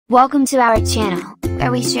Welcome to our channel,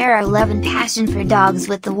 where we share our love and passion for dogs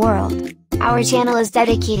with the world. Our channel is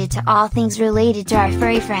dedicated to all things related to our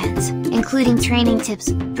furry friends, including training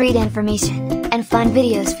tips, breed information, and fun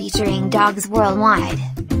videos featuring dogs worldwide.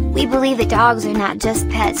 We believe that dogs are not just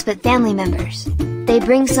pets but family members. They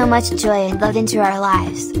bring so much joy and love into our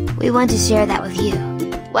lives. We want to share that with you.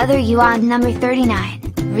 Whether you are number 39,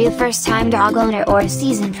 real first-time dog owner or a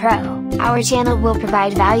seasoned pro, our channel will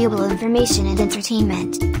provide valuable information and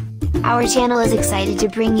entertainment. Our channel is excited to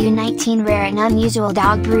bring you 19 rare and unusual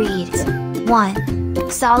dog breeds. 1.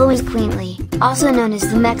 Samoan Queenly, also known as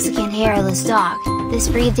the Mexican hairless dog. This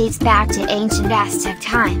breed dates back to ancient Aztec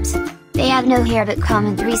times. They have no hair but come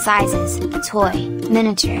in 3 sizes: toy,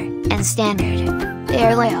 miniature, and standard. They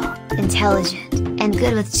are loyal, intelligent, and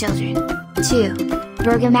good with children. 2.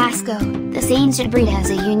 Bergamasco, this ancient breed has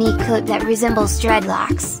a unique coat that resembles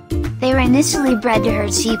dreadlocks. They were initially bred to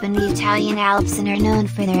herd sheep in the Italian Alps and are known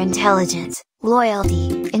for their intelligence,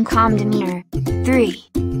 loyalty, and calm demeanor. 3.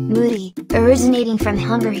 Moody, originating from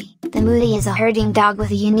Hungary, the Moody is a herding dog with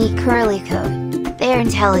a unique curly coat. They are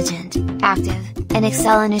intelligent, active, and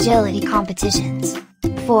excel in agility competitions.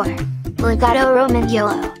 4. Legato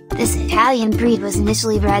Romagnolo, this Italian breed was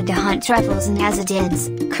initially bred to hunt truffles and has a dense,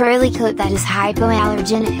 curly coat that is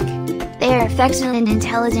hypoallergenic. They are affectionate and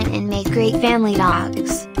intelligent and make great family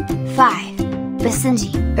dogs. 5.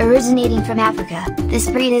 Basenji, originating from Africa, this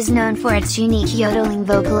breed is known for its unique yodeling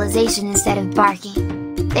vocalization instead of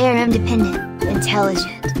barking. They are independent,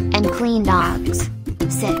 intelligent, and clean dogs.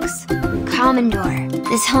 6. Commodore,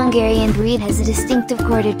 this Hungarian breed has a distinctive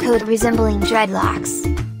corded coat resembling dreadlocks.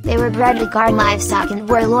 They were bred to guard livestock and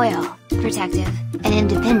were loyal, protective, and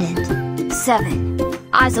independent. 7.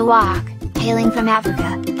 Azawak, hailing from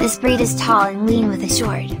Africa, this breed is tall and lean with a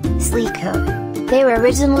short, sleek coat. They were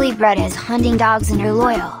originally bred as hunting dogs and are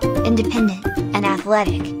loyal, independent, and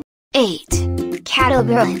athletic. 8. Cattle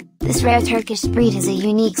Berlin, this rare Turkish breed has a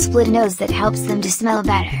unique split nose that helps them to smell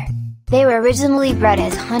better. They were originally bred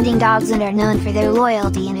as hunting dogs and are known for their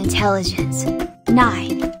loyalty and intelligence.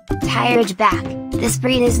 9. Thai Ridgeback, this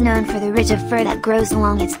breed is known for the ridge of fur that grows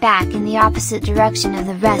along its back in the opposite direction of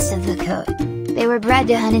the rest of the coat. They were bred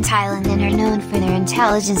to hunt in Thailand and are known for their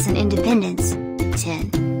intelligence and independence. 10.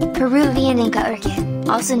 Peruvian Inca Orchid,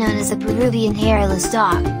 also known as a Peruvian hairless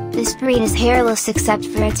dog, this breed is hairless except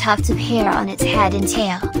for a tuft of hair on its head and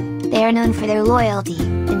tail. They are known for their loyalty,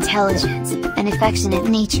 intelligence, and affectionate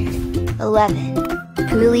nature. 11.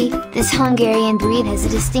 Puli, this Hungarian breed has a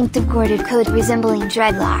distinctive corded coat resembling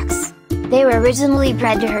dreadlocks. They were originally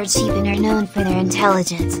bred to herd sheep and are known for their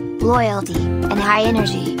intelligence, loyalty, and high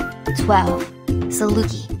energy. 12.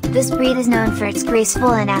 Saluki, this breed is known for its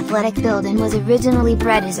graceful and athletic build and was originally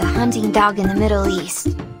bred as a hunting dog in the Middle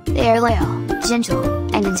East. They are loyal, gentle,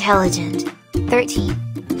 and intelligent. 13.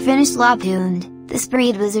 Finnish Lapphund, this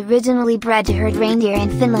breed was originally bred to herd reindeer in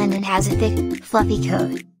Finland and has a thick, fluffy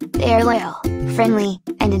coat. They are loyal, friendly,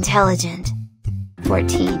 and intelligent.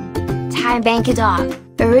 14. Thai Banka Dog,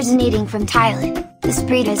 originating from Thailand, this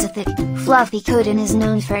breed has a thick, fluffy coat and is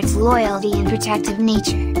known for its loyalty and protective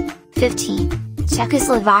nature. 15.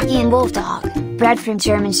 Czechoslovakian Wolf Dog, bred from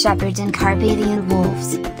German Shepherds and Carpathian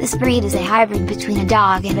Wolves, this breed is a hybrid between a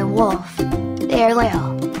dog and a wolf. They are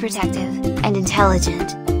loyal, protective, and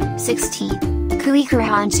intelligent. 16.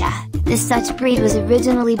 Kuikurhancha, this Dutch breed was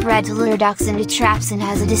originally bred to lure ducks into traps and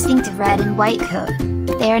has a distinctive red and white coat.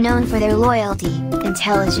 They are known for their loyalty,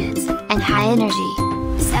 intelligence, and high energy.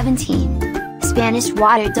 17. Spanish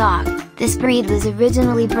Water Dog, this breed was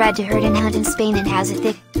originally bred to herd and hunt in Spain and has a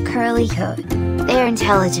thick, curly coat. They are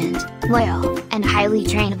intelligent, loyal, and highly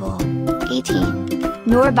trainable. 18.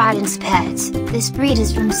 Norrbottensspets, this breed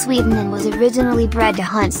is from Sweden and was originally bred to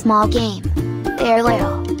hunt small game. They are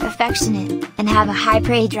loyal, affectionate, and have a high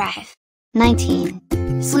prey drive. 19.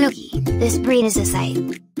 Sluky, this breed is a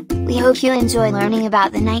sight. We hope you enjoy learning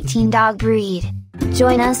about the 19 dog breed.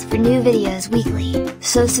 Join us for new videos weekly,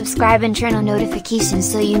 so subscribe and turn on notifications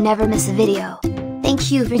so you never miss a video.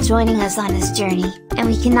 Thank you for joining us on this journey, and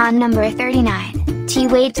we cannot number 39,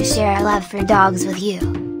 wait to share our love for dogs with you.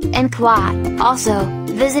 And quad, also,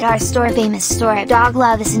 visit our famous store at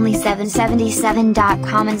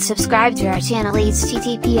dogloveisinly777.com and subscribe to our channel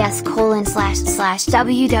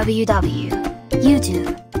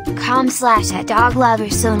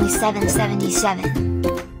https://www.youtube.com/@dogloversonly777.